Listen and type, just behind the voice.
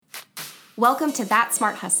Welcome to That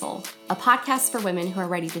Smart Hustle, a podcast for women who are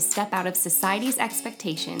ready to step out of society's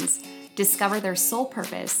expectations, discover their sole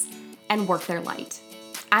purpose, and work their light.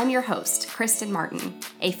 I'm your host, Kristen Martin,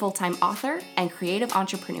 a full-time author and creative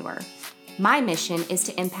entrepreneur. My mission is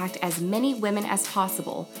to impact as many women as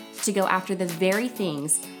possible to go after the very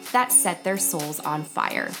things that set their souls on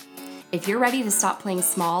fire. If you're ready to stop playing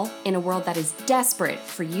small in a world that is desperate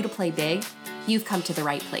for you to play big, you've come to the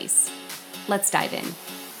right place. Let's dive in.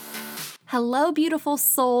 Hello, beautiful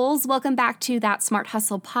souls. Welcome back to That Smart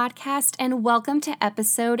Hustle podcast, and welcome to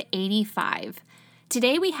episode 85.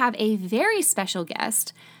 Today we have a very special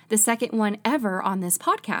guest, the second one ever on this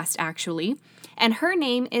podcast, actually, and her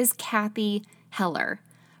name is Cathy Heller.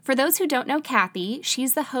 For those who don't know Cathy,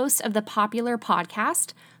 she's the host of the popular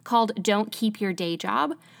podcast called Don't Keep Your Day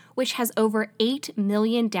Job, which has over 8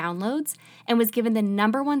 million downloads and was given the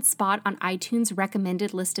 #1 spot on iTunes'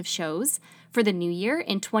 recommended list of shows for the new year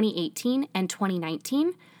in 2018 and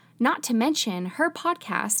 2019. Not to mention, her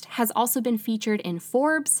podcast has also been featured in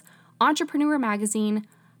Forbes, Entrepreneur Magazine,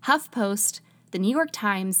 HuffPost, The New York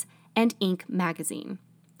Times, and Inc. magazine.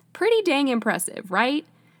 Pretty dang impressive, right?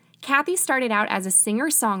 Cathy started out as a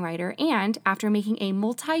singer-songwriter and, after making a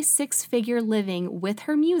multi-six-figure living with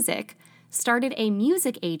her music, started a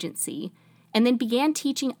music agency, and then began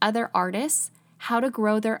teaching other artists how to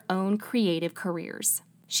grow their own creative careers.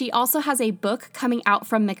 She also has a book coming out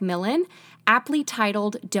from Macmillan, aptly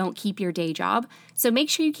titled Don't Keep Your Day Job, so make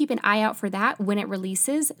sure you keep an eye out for that when it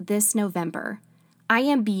releases this November. I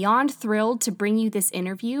am beyond thrilled to bring you this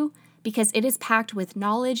interview because it is packed with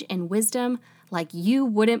knowledge and wisdom like you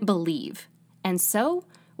wouldn't believe. And so,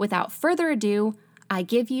 without further ado, I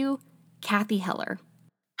give you Cathy Heller.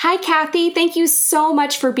 Hi, Cathy. Thank you so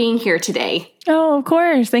much for being here today. Oh, of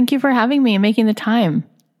course. Thank you for having me and making the time.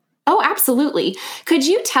 Oh, absolutely. Could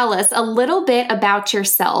you tell us a little bit about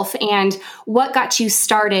yourself and what got you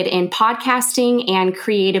started in podcasting and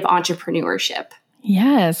creative entrepreneurship?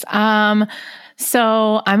 Yes.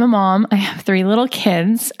 So I'm a mom. I have 3 little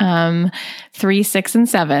kids, 3, 6, and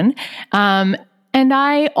 7. And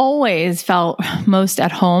I always felt most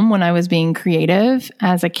at home when I was being creative.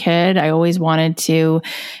 As a kid, I always wanted to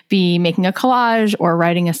be making a collage or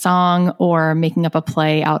writing a song or making up a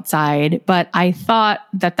play outside. But I thought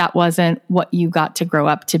that that wasn't what you got to grow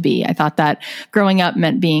up to be. I thought that growing up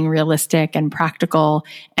meant being realistic and practical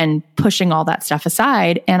and pushing all that stuff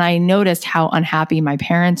aside. And I noticed how unhappy my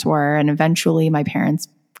parents were. And eventually my parents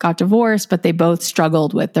got divorced, but they both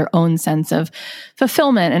struggled with their own sense of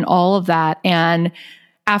fulfillment and all of that. And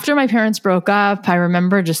after my parents broke up, I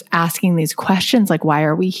remember just asking these questions like, why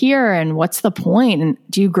are we here? And what's the point? And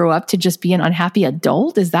do you grow up to just be an unhappy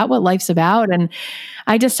adult? Is that what life's about? And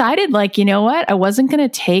I decided, like, you know what? I wasn't going to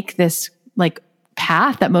take this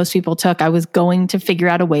path that most people took. I was going to figure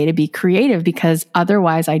out a way to be creative because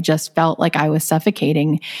otherwise I just felt like I was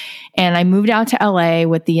suffocating. And I moved out to LA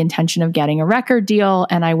with the intention of getting a record deal.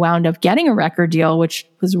 And I wound up getting a record deal, which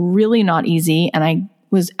was really not easy. And I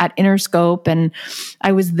was at Interscope and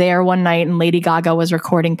I was there one night and Lady Gaga was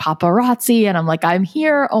recording Paparazzi. And I'm like, I'm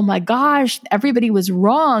here. Oh my gosh, everybody was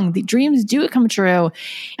wrong. The dreams do come true.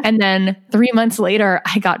 And then 3 months later,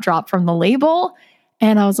 I got dropped from the label.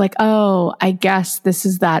 And I was like, oh, I guess this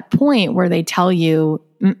is that point where they tell you,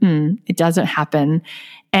 it doesn't happen.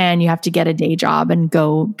 And you have to get a day job and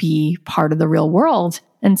go be part of the real world.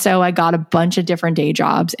 And so I got a bunch of different day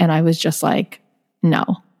jobs and I was just like, no,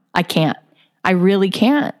 I can't. I really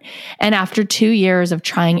can't. And after 2 years of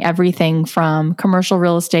trying everything from commercial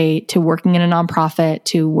real estate to working in a nonprofit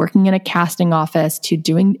to working in a casting office to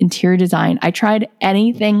doing interior design, I tried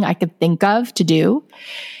anything I could think of to do.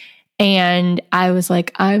 And I was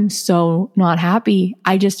like, I'm so not happy.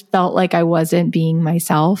 I just felt like I wasn't being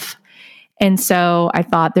myself. And so I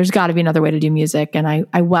thought there's got to be another way to do music. And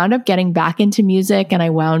I wound up getting back into music and I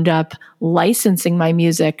wound up licensing my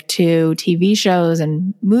music to TV shows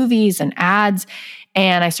and movies and ads.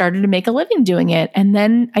 And I started to make a living doing it. And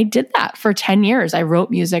then I did that for 10 years. I wrote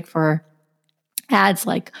music for ads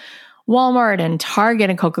like Walmart and Target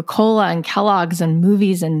and Coca-Cola and Kellogg's and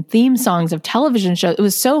movies and theme songs of television shows. It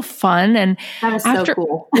was so fun. And that was so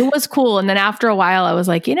cool. It was cool. And then after a while, I was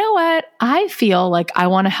like, you know what? I feel like I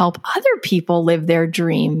want to help other people live their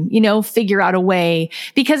dream, figure out a way,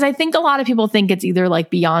 because I think a lot of people think it's either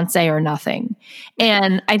like Beyonce or nothing.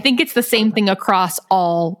 And I think it's the same thing across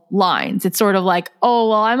all lines. It's sort of like, oh,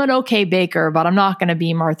 well, I'm an okay baker, but I'm not going to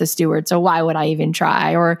be Martha Stewart. So why would I even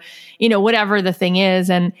try? Or, whatever the thing is.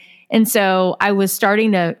 And so I was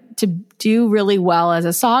starting to do really well as a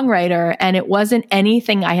songwriter, and it wasn't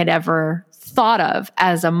anything I had ever thought of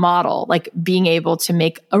as a model, like being able to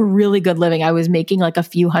make a really good living. I was making like a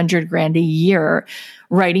few $100,000 a year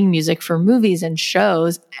writing music for movies and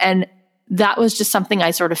shows. And that was just something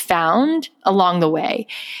I sort of found along the way.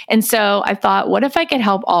 And so I thought, what if I could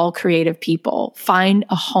help all creative people find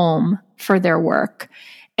a home for their work?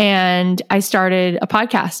 And I started a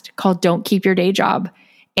podcast called Don't Keep Your Day Job.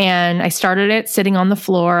 And I started it sitting on the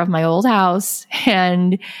floor of my old house.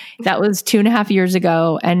 And that was 2.5 years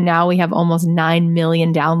ago. And now we have almost 9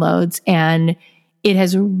 million downloads. And it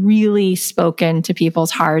has really spoken to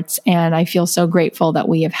people's hearts. And I feel so grateful that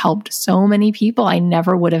we have helped so many people I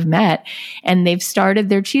never would have met. And they've started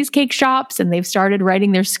their cheesecake shops, and they've started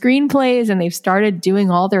writing their screenplays, and they've started doing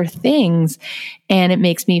all their things. And it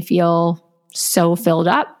makes me feel so filled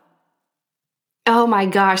up. Oh my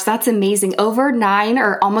gosh, that's amazing. Over 9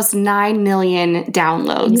 or almost 9 million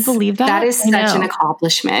downloads. Can you believe that? That is such an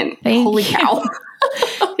accomplishment. Holy cow.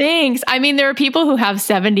 Thanks. I mean, there are people who have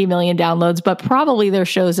 70 million downloads, but probably their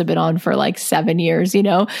shows have been on for like 7 years, you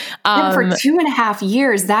know? And for 2.5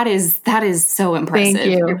 years, that is so impressive.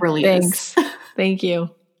 Thank you. It really is. Thank you.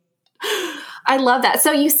 I love that.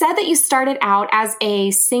 So you said that you started out as a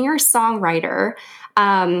singer-songwriter.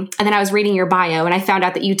 And then I was reading your bio and I found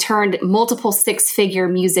out that you turned multiple 6-figure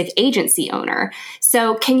music agency owner.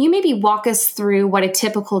 So can you maybe walk us through what a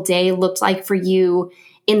typical day looked like for you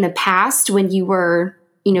in the past when you were,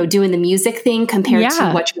 doing the music thing compared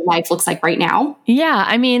to what your life looks like right now? Yeah.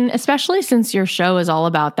 I mean, especially since your show is all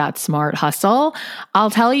about that smart hustle,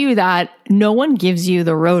 I'll tell you that no one gives you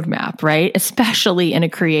the roadmap, right? Especially in a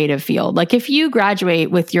creative field. Like if you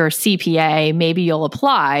graduate with your CPA, maybe you'll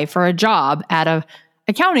apply for a job at a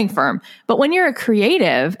accounting firm. But when you're a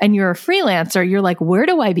creative and you're a freelancer, you're like, where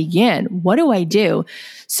do I begin? What do I do?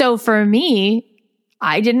 So for me,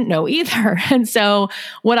 I didn't know either. And so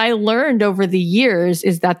what I learned over the years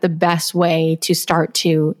is that the best way to start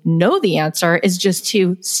to know the answer is just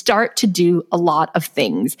to start to do a lot of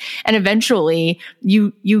things. And eventually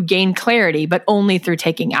you gain clarity, but only through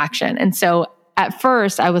taking action. And so at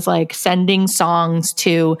first I was like sending songs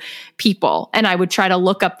to people, and I would try to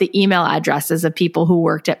look up the email addresses of people who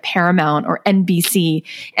worked at Paramount or NBC,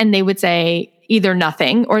 and they would say either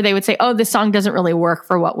nothing, or they would say, oh, this song doesn't really work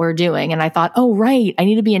for what we're doing. And I thought, oh, right, I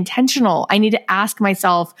need to be intentional. I need to ask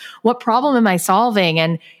myself, what problem am I solving?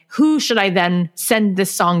 And who should I then send this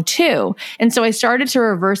song to? And so I started to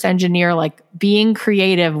reverse engineer, like being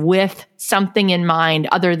creative with something in mind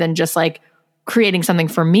other than just like creating something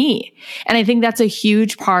for me. And I think that's a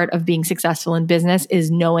huge part of being successful in business,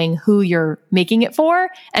 is knowing who you're making it for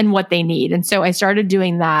and what they need. And so I started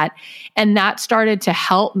doing that, and that started to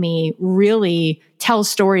help me really tell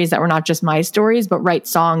stories that were not just my stories, but write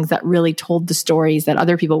songs that really told the stories that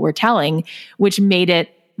other people were telling, which made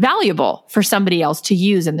it valuable for somebody else to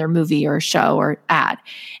use in their movie or show or ad.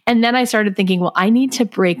 And then I started thinking, well, I need to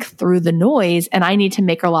break through the noise, and I need to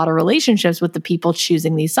make a lot of relationships with the people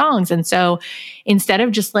choosing these songs. And so instead of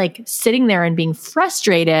just like sitting there and being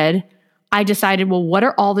frustrated, I decided, well, what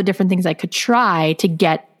are all the different things I could try to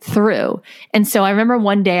get through? And so I remember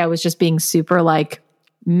one day I was just being super like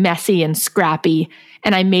messy and scrappy.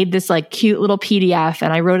 And I made this like cute little PDF,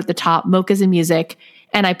 and I wrote at the top, Mochas and Music.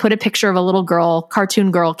 And I put a picture of a little girl,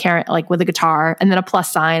 cartoon girl, like with a guitar, and then a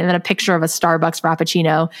plus sign, and then a picture of a Starbucks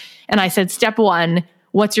Frappuccino. And I said, step 1,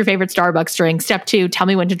 what's your favorite Starbucks drink? Step 2, tell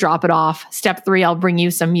me when to drop it off. Step 3, I'll bring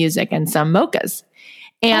you some music and some mochas.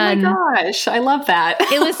 And oh my gosh, I love that.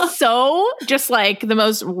 It was so just like the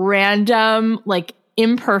most random, like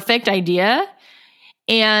imperfect idea.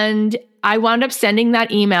 And I wound up sending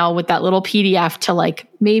that email with that little PDF to like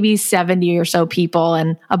maybe 70 or so people,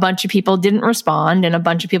 and a bunch of people didn't respond, and a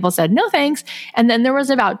bunch of people said, no, thanks. And then there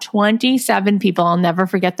was about 27 people, I'll never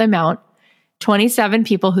forget the amount, 27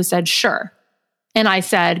 people who said, sure. And I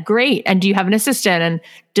said, great. And do you have an assistant? And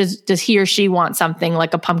does he or she want something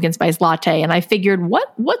like a pumpkin spice latte? And I figured,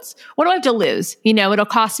 what do I have to lose? It'll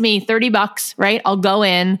cost me $30, right? I'll go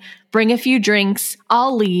in, bring a few drinks,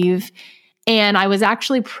 I'll leave. And I was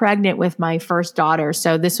actually pregnant with my first daughter.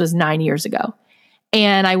 So this was 9 years ago.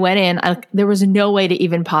 And I went in, there was no way to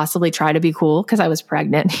even possibly try to be cool because I was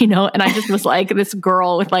pregnant, and I just was like this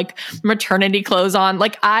girl with like maternity clothes on.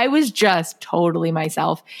 Like I was just totally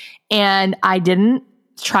myself. And I didn't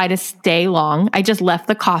try to stay long. I just left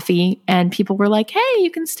the coffee, and people were like, hey, you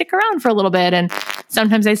can stick around for a little bit. And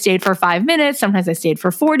sometimes I stayed for 5 minutes. Sometimes I stayed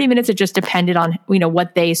for 40 minutes. It just depended on,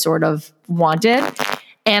 what they sort of wanted.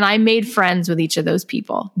 And I made friends with each of those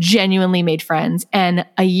people, genuinely made friends. And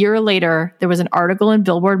a year later, there was an article in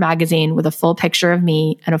Billboard magazine with a full picture of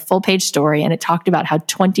me and a full page story. And it talked about how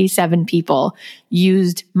 27 people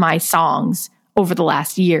used my songs over the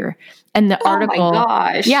last year. And the article, oh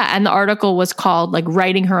my gosh. yeah. And the article was called like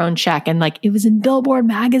writing her own check. And like, it was in Billboard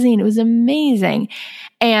magazine. It was amazing.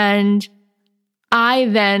 And I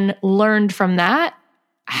then learned from that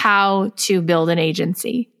how to build an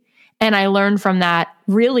agency. And I learned from that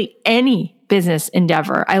really any business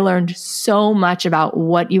endeavor. I learned so much about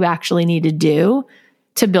what you actually need to do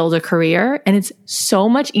to build a career. And it's so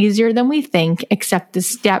much easier than we think, except the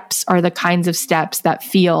steps are the kinds of steps that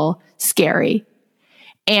feel scary.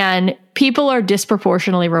 And people are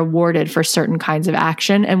disproportionately rewarded for certain kinds of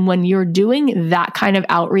action. And when you're doing that kind of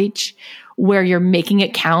outreach, where you're making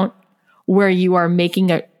it count, where you are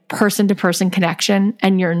making a person-to-person connection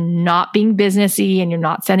and you're not being businessy and you're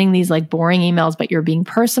not sending these like boring emails, but you're being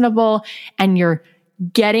personable and you're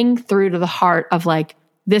getting through to the heart of like,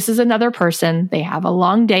 this is another person. They have a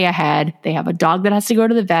long day ahead. They have a dog that has to go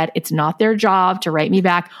to the vet. It's not their job to write me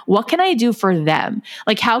back. What can I do for them?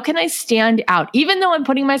 Like, how can I stand out? Even though I'm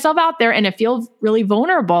putting myself out there and it feels really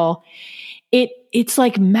vulnerable, it's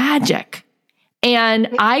like magic. And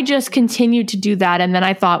I just continued to do that. And then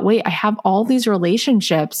I thought, wait, I have all these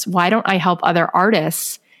relationships. Why don't I help other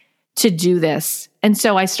artists to do this? And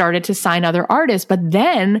so I started to sign other artists. But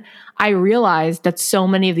then I realized that so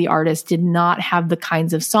many of the artists did not have the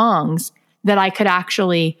kinds of songs that I could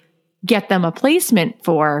actually get them a placement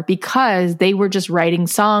for, because they were just writing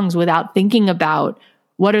songs without thinking about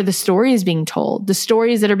what are the stories being told. The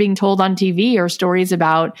stories that are being told on TV are stories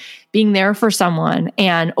about being there for someone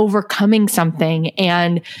and overcoming something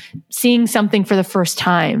and seeing something for the first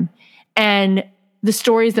time. And the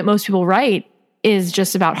stories that most people write is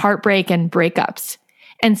just about heartbreak and breakups.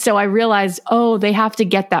 And so I realized, oh, they have to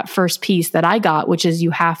get that first piece that I got, which is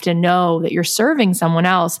you have to know that you're serving someone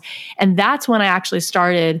else. And that's when I actually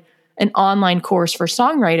started an online course for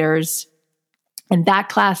songwriters. And that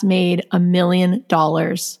class made $1 million.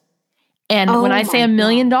 And when I say $1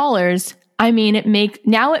 million, I mean, it makes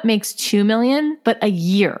 $2 million, but a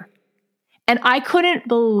year. And I couldn't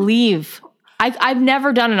believe I've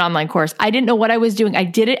never done an online course. I didn't know what I was doing. I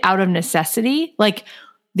did it out of necessity. Like,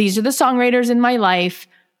 these are the songwriters in my life.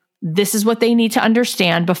 This is what they need to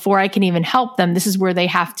understand before I can even help them. This is where they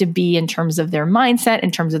have to be in terms of their mindset,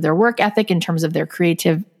 in terms of their work ethic, in terms of their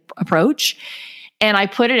creative approach. And I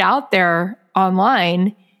put it out there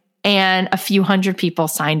online, and a few hundred people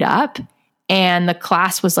signed up. And the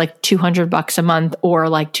class was like $200 a month or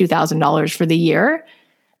like $2,000 for the year.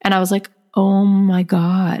 And I was like, oh my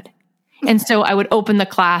God. And so I would open the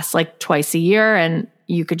class like twice a year, and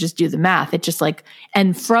you could just do the math. It just like,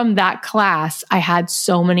 and from that class, I had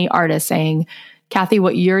so many artists saying, Kathy,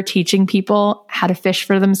 what you're teaching people, how to fish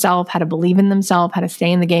for themselves, how to believe in themselves, how to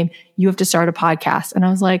stay in the game, you have to start a podcast. And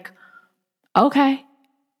I was like, okay.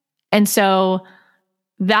 And so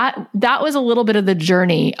that was a little bit of the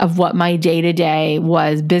journey of what my day-to-day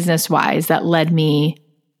was business-wise that led me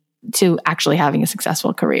to actually having a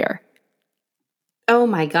successful career. Oh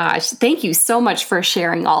my gosh. Thank you so much for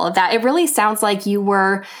sharing all of that. It really sounds like you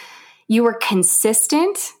were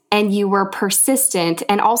consistent and you were persistent,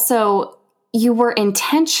 and also you were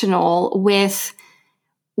intentional with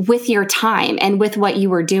your time and with what you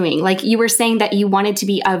were doing. Like, you were saying that you wanted to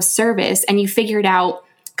be of service, and you figured out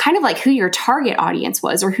kind of like who your target audience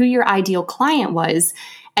was or who your ideal client was.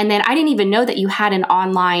 And then I didn't even know that you had an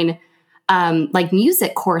online like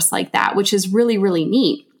music course like that, which is really, really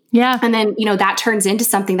neat. Yeah. And then, that turns into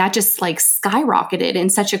something that just like skyrocketed in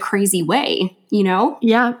such a crazy way,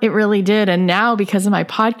 Yeah, it really did. And now, because of my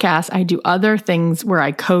podcast, I do other things where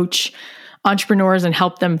I coach entrepreneurs and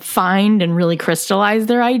help them find and really crystallize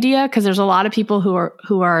their idea. Because there's a lot of people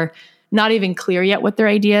who are not even clear yet what their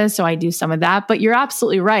idea is. So I do some of that. But you're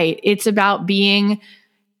absolutely right. It's about having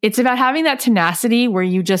that tenacity where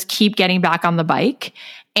you just keep getting back on the bike.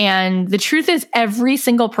 And the truth is, every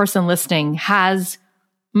single person listening has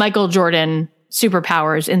Michael Jordan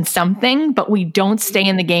superpowers in something, but we don't stay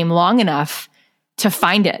in the game long enough to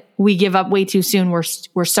find it. We give up way too soon. We're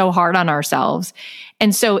so hard on ourselves.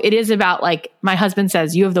 And so it is about, like my husband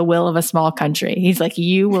says, you have the will of a small country. He's like,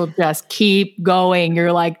 you will just keep going.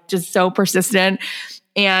 You're like just so persistent.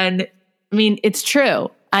 And I mean, it's true.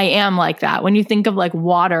 I am like that. When you think of like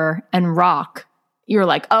water and rock, you're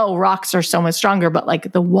like, oh, rocks are so much stronger, but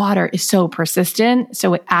like the water is so persistent.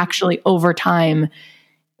 So it actually, over time,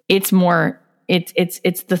 it's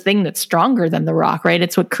the thing that's stronger than the rock, right?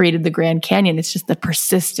 It's what created the Grand Canyon. It's just the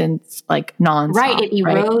persistence, like nonstop. Right. It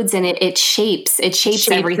erodes, right? And it shapes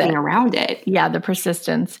everything around it. Yeah. The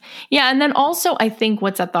persistence. Yeah. And then also, I think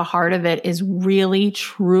what's at the heart of it is really,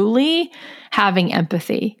 truly having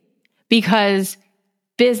empathy, because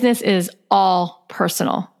business is all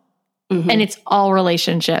personal. And it's all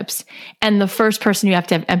relationships. And the first person you have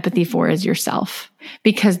to have empathy for is yourself.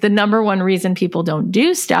 Because the number one reason people don't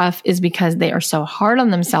do stuff is because they are so hard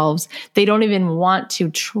on themselves. They don't even want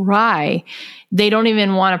to try. They don't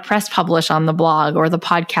even want to press publish on the blog or the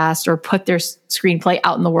podcast or put their screenplay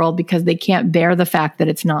out in the world because they can't bear the fact that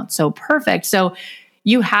it's not so perfect. So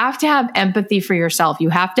you have to have empathy for yourself. You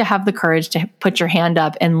have to have the courage to put your hand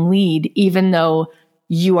up and lead, even though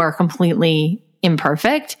you are completely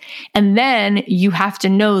imperfect. And then you have to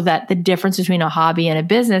know that the difference between a hobby and a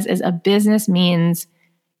business is a business means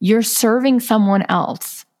you're serving someone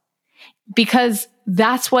else, because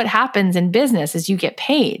that's what happens in business is you get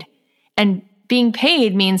paid. And being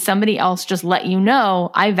paid means somebody else just let you know,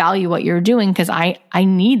 I value what you're doing because I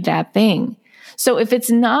need that thing. So if it's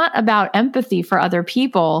not about empathy for other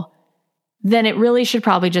people, then it really should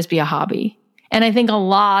probably just be a hobby. And I think a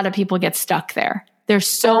lot of people get stuck there. They're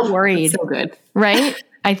so worried. So good. Right?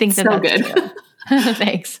 I think that's good. True.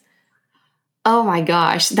 Thanks. Oh my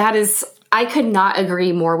gosh. I could not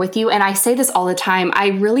agree more with you. And I say this all the time. I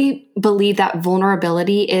really believe that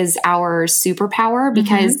vulnerability is our superpower,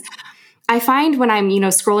 because I find when I'm,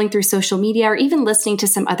 scrolling through social media or even listening to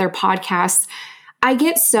some other podcasts, I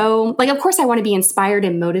get so, of course I want to be inspired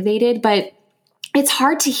and motivated, but it's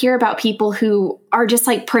hard to hear about people who are just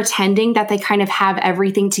pretending that they kind of have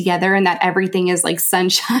everything together and that everything is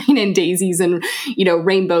sunshine and daisies and,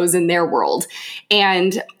 rainbows in their world.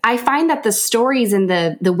 And I find that the stories and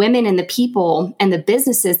the women and the people and the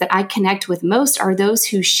businesses that I connect with most are those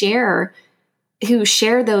who share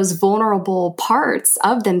those vulnerable parts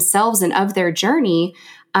of themselves and of their journey,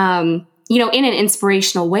 in an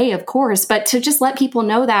inspirational way, of course, but to just let people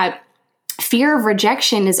know that fear of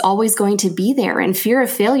rejection is always going to be there, and fear of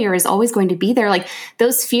failure is always going to be there.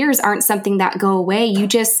 Those fears aren't something that go away.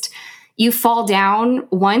 You fall down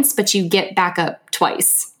once, but you get back up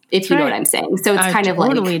twice, if you know what I'm saying. So it's kind of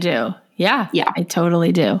totally do. Yeah. Yeah. I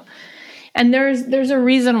totally do. And there's a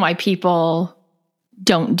reason why people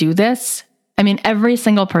don't do this. I mean, every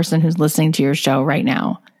single person who's listening to your show right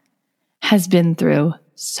now has been through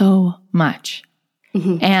so much.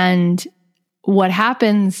 And what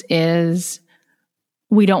happens is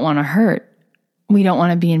we don't want to hurt. We don't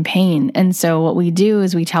want to be in pain. And so what we do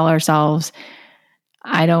is we tell ourselves,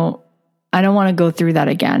 I don't want to go through that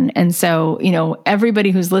again. And so,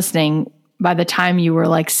 everybody who's listening, by the time you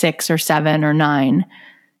were 6 or 7 or 9,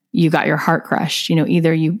 you got your heart crushed.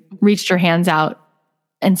 Either you reached your hands out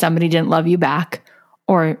and somebody didn't love you back,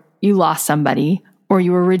 or you lost somebody, or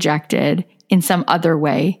you were rejected in some other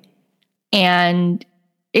way. And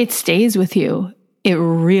it stays with you. It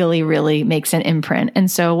really, really makes an imprint. And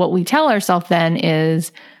so what we tell ourselves then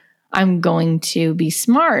is, I'm going to be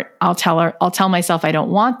smart. I'll tell myself I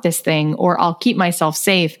don't want this thing, or I'll keep myself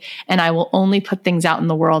safe, and I will only put things out in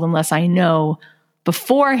the world unless I know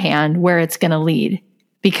beforehand where it's going to lead,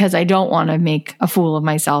 because I don't want to make a fool of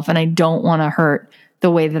myself and I don't want to hurt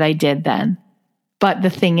the way that I did then. But the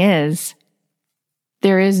thing is,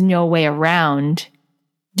 there is no way around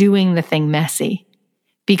doing the thing messy.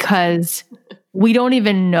 Because we don't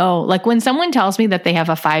even know, when someone tells me that they have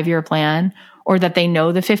a 5-year plan or that they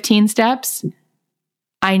know the 15 steps,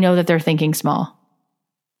 I know that they're thinking small,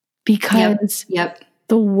 because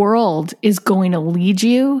the world is going to lead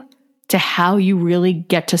you to how you really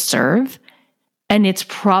get to serve. And it's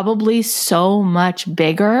probably so much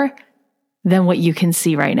bigger than what you can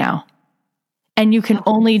see right now. And you can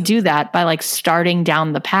only do that by starting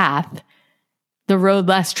down the path, the road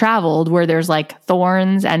less traveled, where there's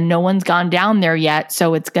thorns and no one's gone down there yet.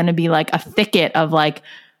 So it's going to be a thicket of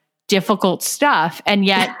difficult stuff. And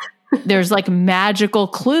yet there's magical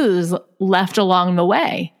clues left along the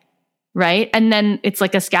way. Right. And then it's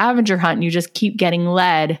like a scavenger hunt, and you just keep getting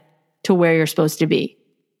led to where you're supposed to be.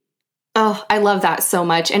 Oh, I love that so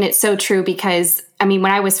much. And it's so true, because when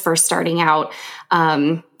I was first starting out,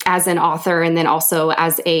 as an author, and then also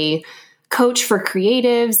as a coach for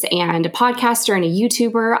creatives and a podcaster and a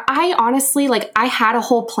YouTuber, I honestly, I had a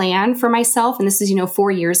whole plan for myself. And this is,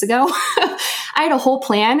 4 years ago. I had a whole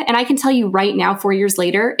plan. And I can tell you right now, 4 years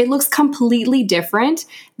later, it looks completely different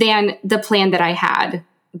than the plan that I had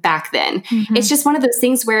back then. It's just one of those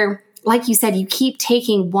things where, like you said, you keep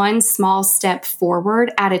taking one small step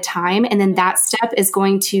forward at a time. And then that step is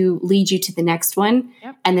going to lead you to the next one,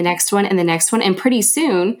 and the next one, and the next one. And pretty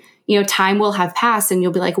soon, time will have passed and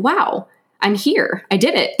you'll be like, wow, I'm here. I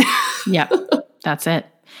did it. Yep. That's it.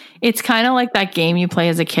 It's kind of like that game you play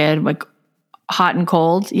as a kid, hot and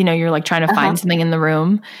cold. You're trying to find something in the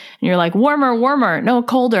room, and you're warmer, no,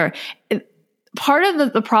 colder. Part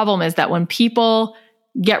of the problem is that when people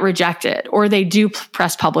get rejected, or they do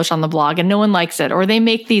press publish on the blog and no one likes it, or they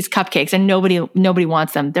make these cupcakes and nobody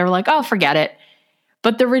wants them. They're like, oh, forget it.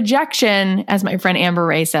 But the rejection, as my friend Amber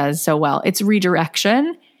Ray says so well, it's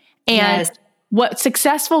redirection. And what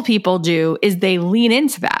successful people do is they lean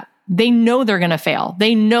into that. They know they're going to fail.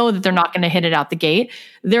 They know that they're not going to hit it out the gate.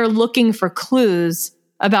 They're looking for clues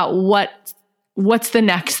about what's the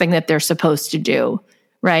next thing that they're supposed to do.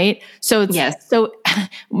 Right. So so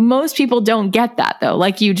most people don't get that though.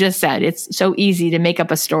 Like you just said, it's so easy to make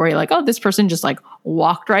up a story like, oh, this person just like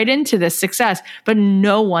walked right into this success, but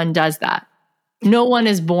no one does that. No one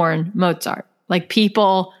is born Mozart. Like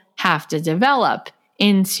people have to develop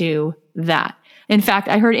into that. In fact,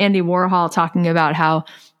 I heard Andy Warhol talking about how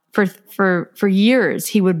for years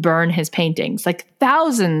he would burn his paintings. Like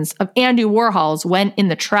thousands of Andy Warhols went in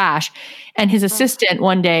the trash, and his assistant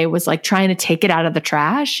one day was like trying to take it out of the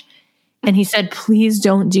trash. And he said, please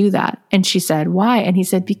don't do that. And she said, why? And he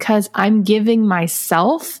said, because I'm giving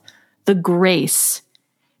myself the grace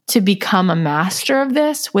to become a master of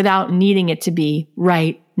this without needing it to be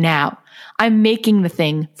right now. I'm making the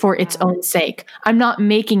thing for its own sake. I'm not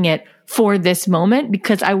making it for this moment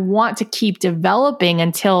because I want to keep developing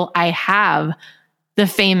until I have the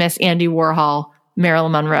famous Andy Warhol,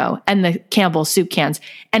 Marilyn Monroe, and the Campbell soup cans.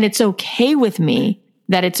 And it's okay with me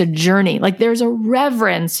that it's a journey. Like there's a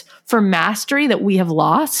reverence for mastery that we have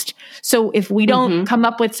lost. So if we don't come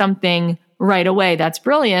up with something right away that's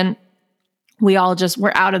brilliant, we're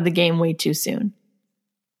out of the game way too soon.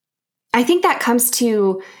 I think that comes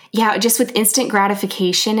to, just with instant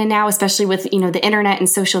gratification. And now, especially with, the internet and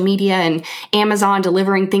social media and Amazon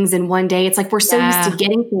delivering things in one day, it's like we're so used to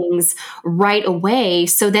getting things right away.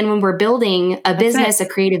 So then when we're building a business, a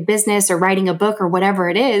creative business, or writing a book or whatever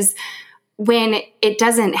it is, when it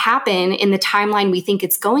doesn't happen in the timeline we think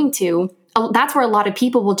it's going to, that's where a lot of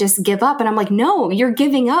people will just give up. And I'm like, no, you're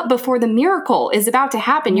giving up before the miracle is about to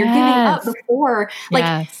happen. You're giving up before,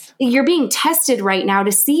 you're being tested right now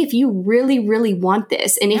to see if you really, really want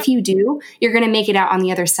this. And if you do, you're going to make it out on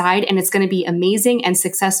the other side, and it's going to be amazing and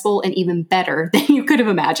successful and even better than you could have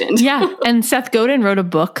imagined. Yeah. And Seth Godin wrote a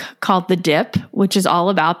book called The Dip, which is all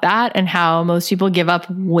about that and how most people give up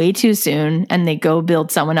way too soon and they go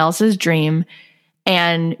build someone else's dream.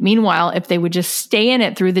 And meanwhile, if they would just stay in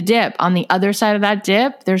it through the dip, on the other side of that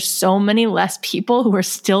dip, there's so many less people who are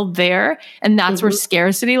still there. And that's where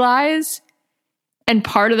scarcity lies. And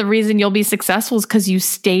part of the reason you'll be successful is because you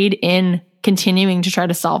stayed in continuing to try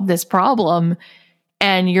to solve this problem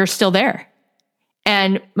and you're still there.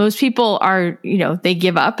 And most people are, they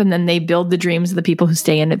give up and then they build the dreams of the people who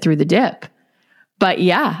stay in it through the dip. But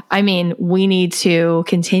we need to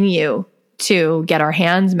continue to get our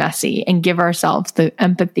hands messy and give ourselves the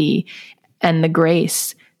empathy and the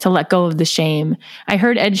grace to let go of the shame. I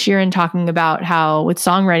heard Ed Sheeran talking about how with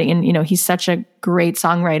songwriting, and he's such a great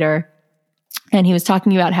songwriter, and he was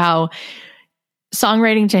talking about how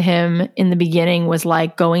songwriting to him in the beginning was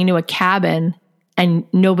like going to a cabin and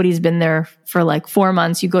nobody's been there for like 4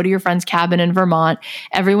 months. You go to your friend's cabin in Vermont,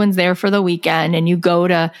 everyone's there for the weekend, and you go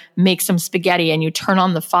to make some spaghetti and you turn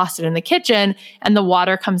on the faucet in the kitchen and the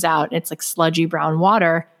water comes out and it's like sludgy brown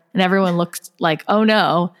water and everyone looks like, oh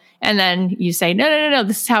no. And then you say, no,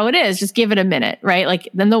 this is how it is. Just give it a minute, right? Like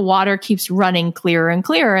then the water keeps running clearer and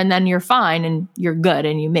clearer and then you're fine and you're good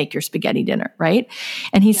and you make your spaghetti dinner, right?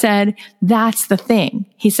 And he said, that's the thing.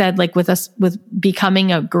 He said, like with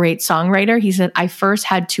becoming a great songwriter, he said, I first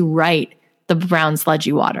had to write the brown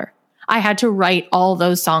sludgy water. I had to write all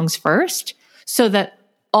those songs first so that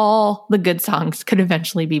all the good songs could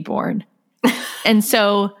eventually be born. And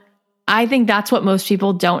so I think that's what most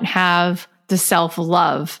people don't have the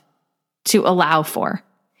self-love to allow for.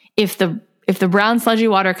 If the brown sludgy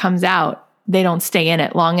water comes out, they don't stay in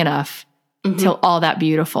it long enough till all that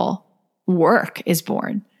beautiful work is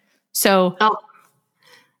born. So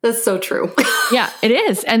that's so true. Yeah, it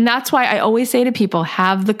is. And that's why I always say to people,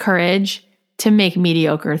 have the courage to make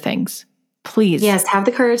mediocre things. Please. Yes, have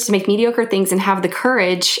the courage to make mediocre things and have the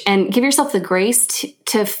courage and give yourself the grace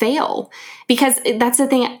to fail. Because that's the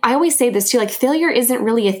thing. I always say this too, like failure isn't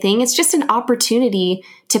really a thing. It's just an opportunity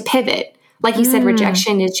to pivot. Like you said,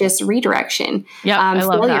 rejection is just redirection. Yeah, I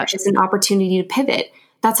love failure that. is an opportunity to pivot.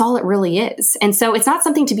 That's all it really is. And so it's not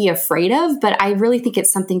something to be afraid of, but I really think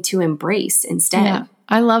it's something to embrace instead. Yeah,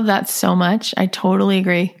 I love that so much. I totally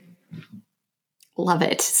agree. Love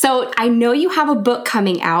it. So I know you have a book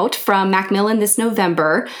coming out from Macmillan this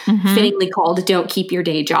November, fittingly called Don't Keep Your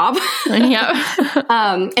Day Job. Yeah.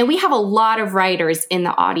 And we have a lot of writers in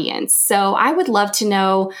the audience. So I would love to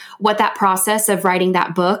know what that process of writing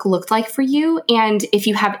that book looked like for you, and if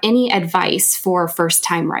you have any advice for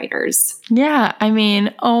first-time writers. Yeah. I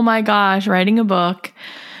mean, oh my gosh, writing a book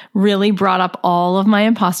really brought up all of my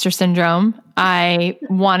imposter syndrome. I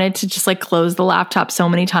wanted to just like close the laptop so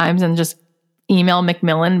many times and just email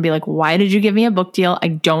Macmillan and be like, why did you give me a book deal? I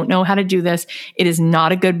don't know how to do this. It is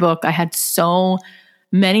not a good book. I had so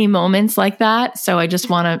many moments like that. So I just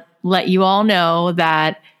want to let you all know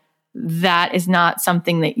that that is not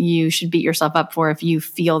something that you should beat yourself up for if you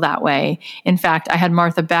feel that way. In fact, I had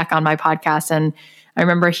Martha Beck on my podcast, and I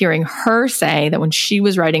remember hearing her say that when she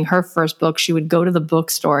was writing her first book, she would go to the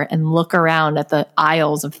bookstore and look around at the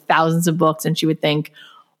aisles of thousands of books, and she would think,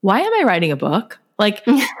 why am I writing a book? Like,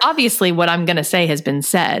 obviously what I'm going to say has been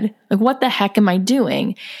said. Like, what the heck am I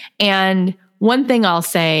doing? And one thing I'll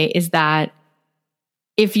say is that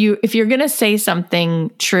if you're going to say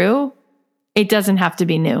something true, it doesn't have to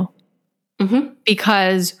be new.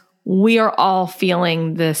 Because we are all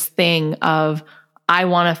feeling this thing of, I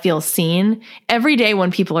want to feel seen. Every day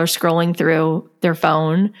when people are scrolling through their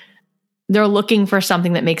phone, they're looking for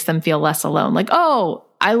something that makes them feel less alone. Like, oh,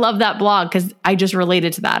 I love that blog because I just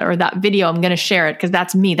related to that, or that video, I'm going to share it because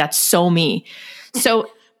that's me. That's so me. So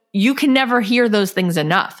you can never hear those things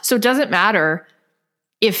enough. So it doesn't matter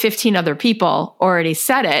if 15 other people already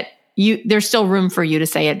said it. There's still room for you to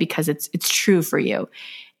say it because it's true for you.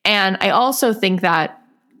 And I also think that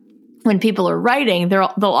when people are writing,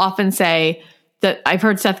 they'll often say that, I've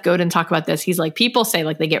heard Seth Godin talk about this. He's like, people say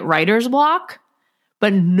like they get writer's block,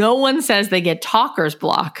 but no one says they get talker's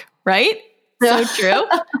block, right? So true.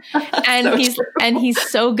 And he's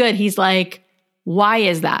so good. He's like, why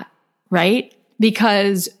is that? Right?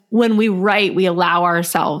 Because when we write, we allow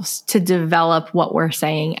ourselves to develop what we're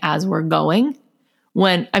saying as we're going.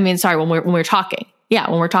 When we're talking. Yeah,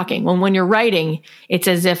 when we're talking. When you're writing, it's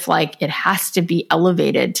as if like it has to be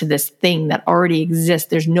elevated to this thing that already exists.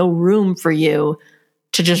 There's no room for you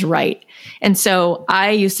to just write. And so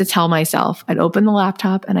I used to tell myself, I'd open the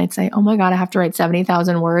laptop and I'd say, oh my God, I have to write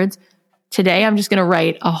 70,000 words. Today, I'm just going to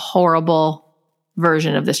write a horrible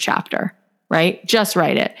version of this chapter, right? Just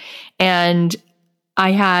write it. And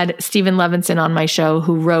I had Stephen Levinson on my show,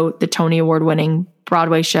 who wrote the Tony Award-winning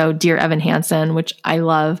Broadway show, Dear Evan Hansen, which I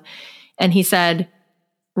love. And he said,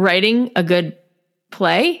 writing a good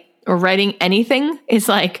play or writing anything is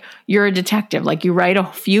like you're a detective. Like, you write a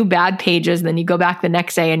few bad pages, and then you go back the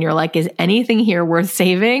next day and you're like, is anything here worth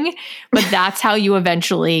saving? But that's how you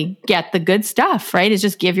eventually get the good stuff, right? Is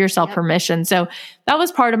just give yourself permission. So that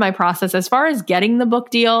was part of my process. As far as getting the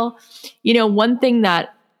book deal, one thing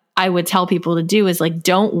that I would tell people to do is like,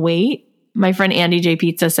 don't wait. My friend Andy J.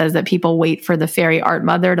 Pizza says that people wait for the fairy art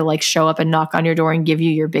mother to like show up and knock on your door and give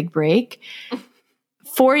you your big break.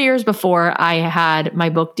 4 years before I had my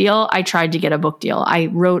book deal, I tried to get a book deal. I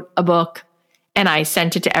wrote a book and I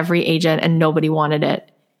sent it to every agent and nobody wanted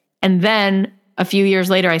it. And then a few years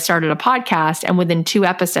later, I started a podcast, and within 2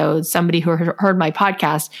 episodes, somebody who heard my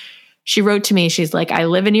podcast, she wrote to me. She's like, I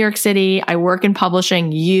live in New York City. I work in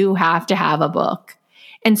publishing. You have to have a book.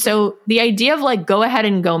 And so the idea of like, go ahead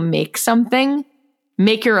and go make something,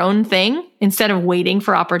 make your own thing instead of waiting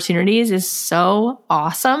for opportunities is so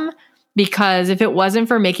awesome. Because if it wasn't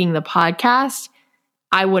for making the podcast,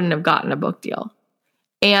 I wouldn't have gotten a book deal.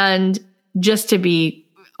 And just to be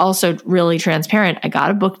also really transparent, I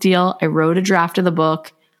got a book deal. I wrote a draft of the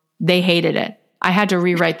book. They hated it. I had to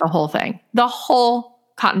rewrite the whole thing, the whole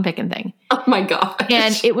cotton picking thing. Oh my gosh.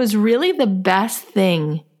 And it was really the best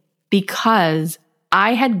thing because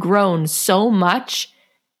I had grown so much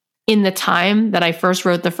in the time that I first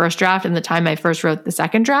wrote the first draft and the time I first wrote the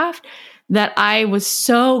second draft, that I was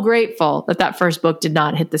so grateful that that first book did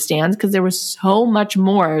not hit the stands, because there was so much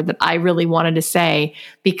more that I really wanted to say,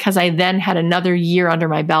 because I then had another year under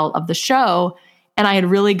my belt of the show and I had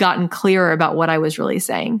really gotten clearer about what I was really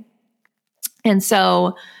saying. And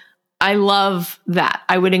so I love that.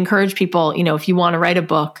 I would encourage people, if you want to write a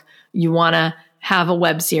book, you want to have a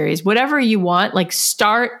web series, whatever you want, like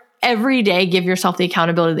start every day, give yourself the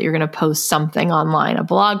accountability that you're going to post something online, a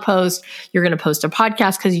blog post, you're going to post a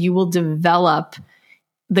podcast, because you will develop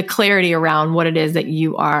the clarity around what it is that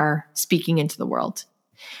you are speaking into the world.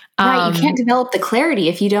 Right. You can't develop the clarity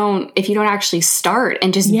if you don't actually start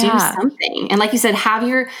and just do something. And like you said, have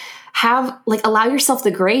your allow yourself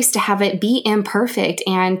the grace to have it be imperfect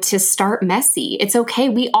and to start messy. It's okay.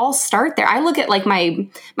 We all start there. I look at like my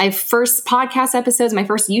first podcast episodes, my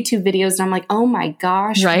first YouTube videos, and I'm like, oh my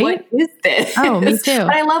gosh, right? What is this? Oh, me too.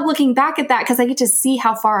 But I love looking back at that because I get to see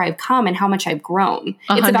how far I've come and how much I've grown.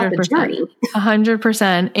 100%. It's about the journey.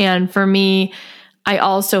 100%. And for me, I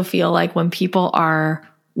also feel like when people are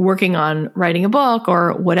working on writing a book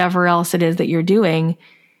or whatever else it is that you're doing,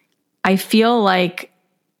 I feel like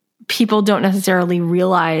people don't necessarily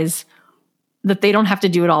realize that they don't have to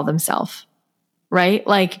do it all themselves, right?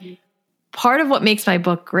 Like part of what makes my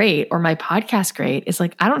book great or my podcast great is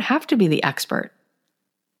like, I don't have to be the expert,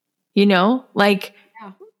 like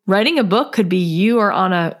writing a book could be you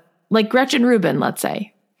or like Gretchen Rubin, let's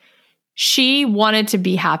say. She wanted to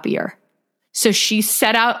be happier. So she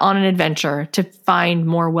set out on an adventure to find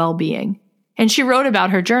more well-being. And she wrote about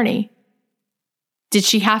her journey. Did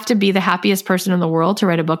she have to be the happiest person in the world to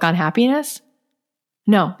write a book on happiness?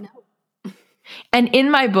 No. And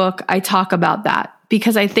in my book, I talk about that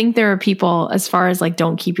because I think there are people, as far as like,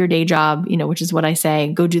 don't keep your day job, which is what I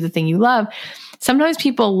say, go do the thing you love. Sometimes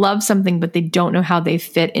people love something, but they don't know how they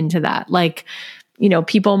fit into that. Like,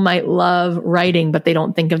 people might love writing, but they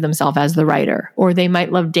don't think of themselves as the writer, or they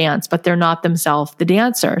might love dance, but they're not themselves the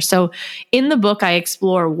dancer. So in the book, I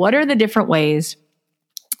explore what are the different ways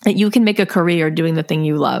that you can make a career doing the thing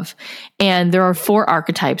you love. And there are 4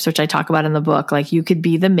 archetypes, which I talk about in the book. Like you could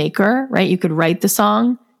be the maker, right? You could write the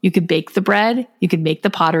song, you could bake the bread, you could make the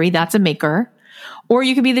pottery. That's a maker. Or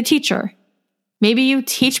you could be the teacher. Maybe you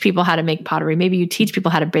teach people how to make pottery. Maybe you teach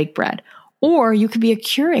people how to bake bread. Or you could be a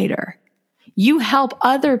curator. You help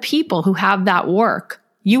other people who have that work.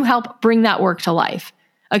 You help bring that work to life.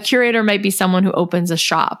 A curator might be someone who opens a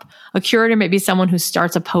shop. A curator might be someone who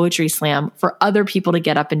starts a poetry slam for other people to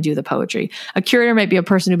get up and do the poetry. A curator might be a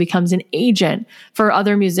person who becomes an agent for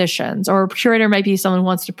other musicians. Or a curator might be someone who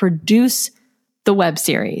wants to produce the web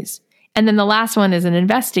series. And then the last one is an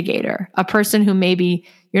investigator, a person who maybe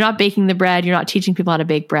you're not baking the bread, you're not teaching people how to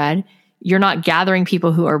bake bread. You're not gathering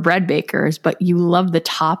people who are bread bakers, but you love the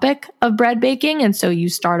topic of bread baking. And so you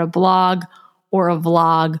start a blog or a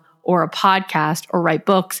vlog or a podcast or write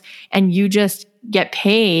books, and you just get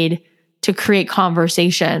paid to create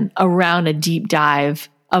conversation around a deep dive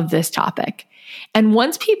of this topic. And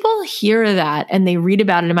once people hear that and they read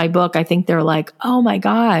about it in my book, I think they're like, oh my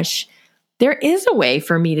gosh, there is a way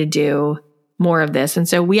for me to do more of this. And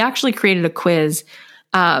so we actually created a quiz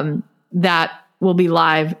that will be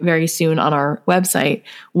live very soon on our website,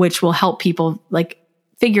 which will help people like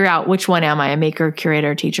figure out which one am I, a maker,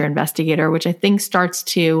 curator, teacher, investigator, which I think starts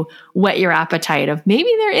to whet your appetite of maybe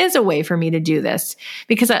there is a way for me to do this.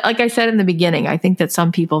 Because like I said in the beginning, I think that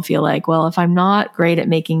some people feel like, well, if I'm not great at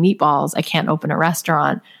making meatballs, I can't open a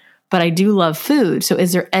restaurant, but I do love food. So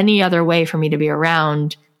is there any other way for me to be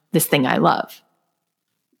around this thing I love?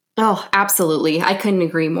 Oh, absolutely. I couldn't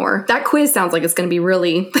agree more. That quiz sounds like it's going to be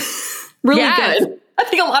really good. I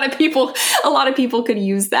think a lot of people could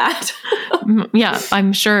use that. Yeah,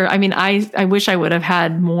 I'm sure. I mean, I wish I would have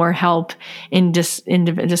had more help in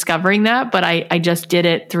discovering that, but I just did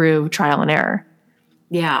it through trial and error.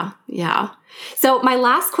 Yeah. So my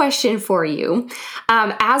last question for you,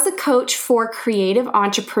 as a coach for creative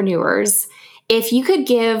entrepreneurs, if you could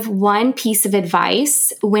give one piece of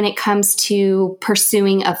advice when it comes to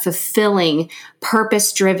pursuing a fulfilling,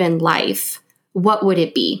 purpose-driven life, what would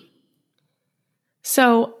it be?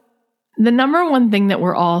 So the number one thing that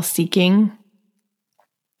we're all seeking,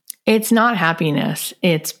 it's not happiness,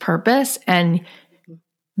 it's purpose. And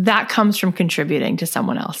that comes from contributing to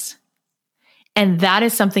someone else. And that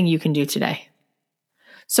is something you can do today.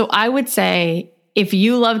 So I would say, if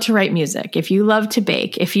you love to write music, if you love to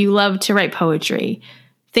bake, if you love to write poetry,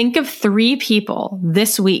 think of 3 people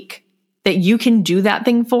this week that you can do that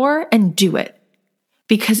thing for and do it,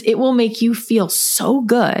 because it will make you feel so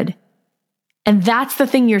good. And that's the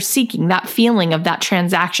thing you're seeking, that feeling of that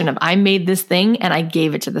transaction of I made this thing and I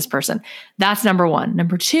gave it to this person. That's number 1.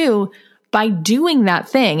 Number 2, by doing that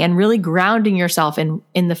thing and really grounding yourself in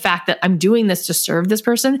the fact that I'm doing this to serve this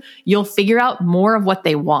person, you'll figure out more of what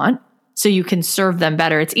they want so you can serve them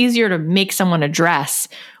better. It's easier to make someone a dress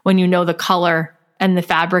when you know the color and the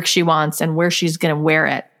fabric she wants and where she's going to wear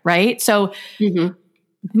it, right? So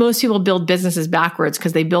most people build businesses backwards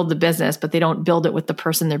because they build the business, but they don't build it with the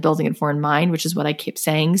person they're building it for in mind, which is what I keep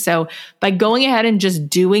saying. So by going ahead and just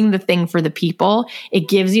doing the thing for the people, it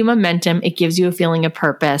gives you momentum, it gives you a feeling of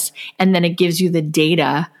purpose, and then it gives you the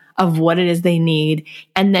data of what it is they need.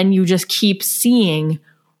 And then you just keep seeing,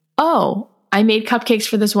 oh, I made cupcakes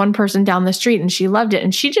for this one person down the street and she loved it.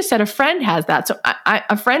 And she just said a friend has that. So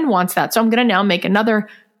a friend wants that. So I'm going to now make another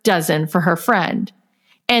dozen for her friend.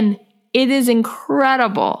 And it is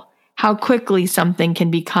incredible how quickly something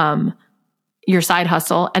can become your side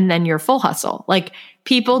hustle and then your full hustle. Like,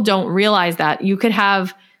 people don't realize that you could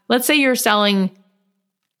have, let's say you're selling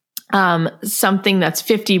something that's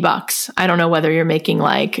 $50. I don't know whether you're making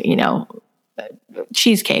like,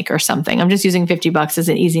 cheesecake or something. I'm just using $50 as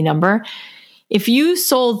an easy number. If you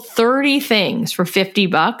sold 30 things for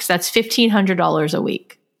 $50, that's $1,500 a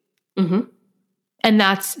week. Mm-hmm. And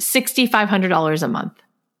that's $6,500 a month.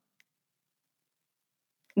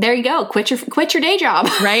 There you go. Quit your day job.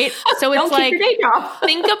 Right? So it's like, keep your day job.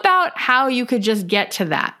 think about how you could just get to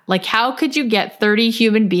that. Like, how could you get 30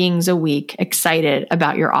 human beings a week excited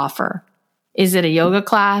about your offer? Is it a yoga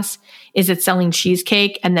class? Is it selling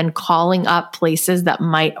cheesecake and then calling up places that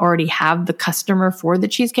might already have the customer for the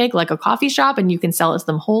cheesecake, like a coffee shop, and you can sell it to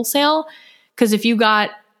them wholesale? Because if you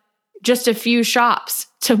got just a few shops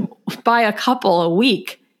to buy a couple a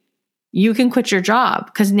week, you can quit your job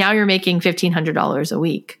because now you're making $1,500 a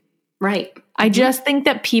week. Right. I just think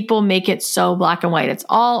that people make it so black and white. It's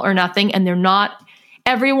all or nothing. And they're not,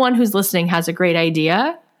 everyone who's listening has a great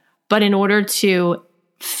idea. But in order to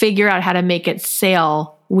figure out how to make it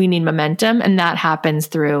sale, we need momentum. And that happens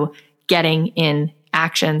through getting in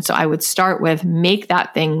action. So I would start with make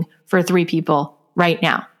that thing for 3 people right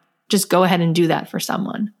now. Just go ahead and do that for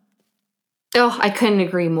someone. Oh, I couldn't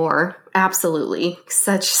agree more. Absolutely.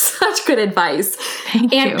 Such good advice.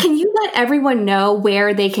 Thank you. Can you let everyone know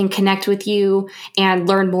where they can connect with you and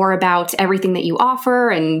learn more about everything that you offer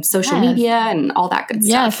and social media and all that good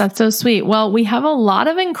stuff? Yes, that's so sweet. Well, we have a lot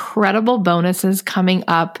of incredible bonuses coming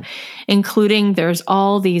up, including there's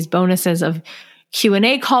all these bonuses of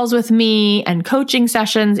Q&A calls with me and coaching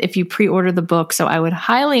sessions if you pre-order the book. So I would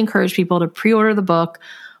highly encourage people to pre-order the book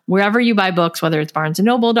wherever you buy books, whether it's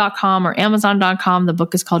barnesandnoble.com or amazon.com. The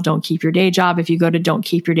book is called Don't Keep Your Day Job. If you go to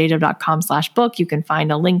don'tkeepyourdayjob.com/book, you can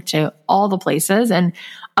find a link to all the places, and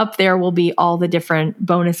up there will be all the different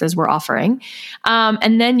bonuses we're offering.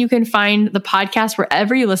 And then you can find the podcast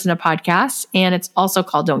wherever you listen to podcasts. And it's also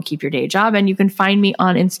called Don't Keep Your Day Job. And you can find me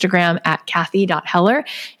on Instagram at Kathy.Heller.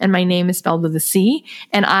 And my name is spelled with a C.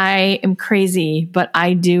 And I am crazy, but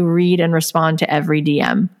I do read and respond to every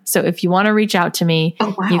DM. So if you want to reach out to me,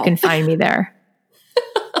 you can find me there.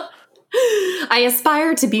 I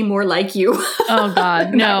aspire to be more like you. Oh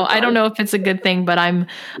God, no, I don't know if it's a good thing, but I'm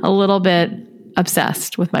a little bit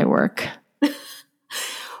obsessed with my work.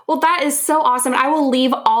 Well, that is so awesome. I will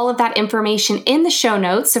leave all of that information in the show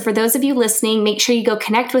notes. So for those of you listening, make sure you go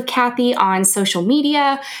connect with Kathy on social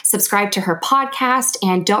media, subscribe to her podcast,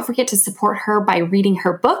 and don't forget to support her by reading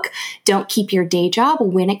her book, Don't Keep Your Day Job,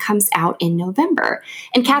 when it comes out in November.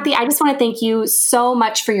 And Kathy, I just want to thank you so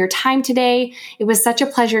much for your time today. It was such a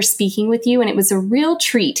pleasure speaking with you, and it was a real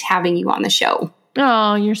treat having you on the show.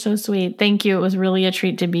 Oh, you're so sweet. Thank you. It was really a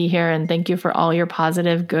treat to be here. And thank you for all your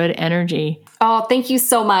positive, good energy. Oh, thank you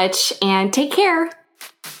so much. And take care.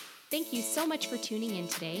 Thank you so much for tuning in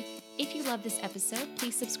today. If you love this episode,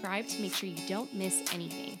 please subscribe to make sure you don't miss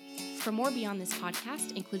anything. For more beyond this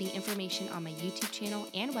podcast, including information on my YouTube channel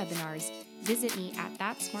and webinars, visit me at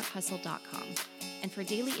thatsmarthustle.com. And for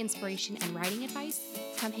daily inspiration and writing advice,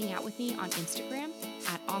 come hang out with me on Instagram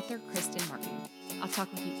at author Kristen Martin. I'll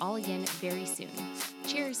talk with you all again very soon.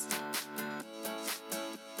 Cheers.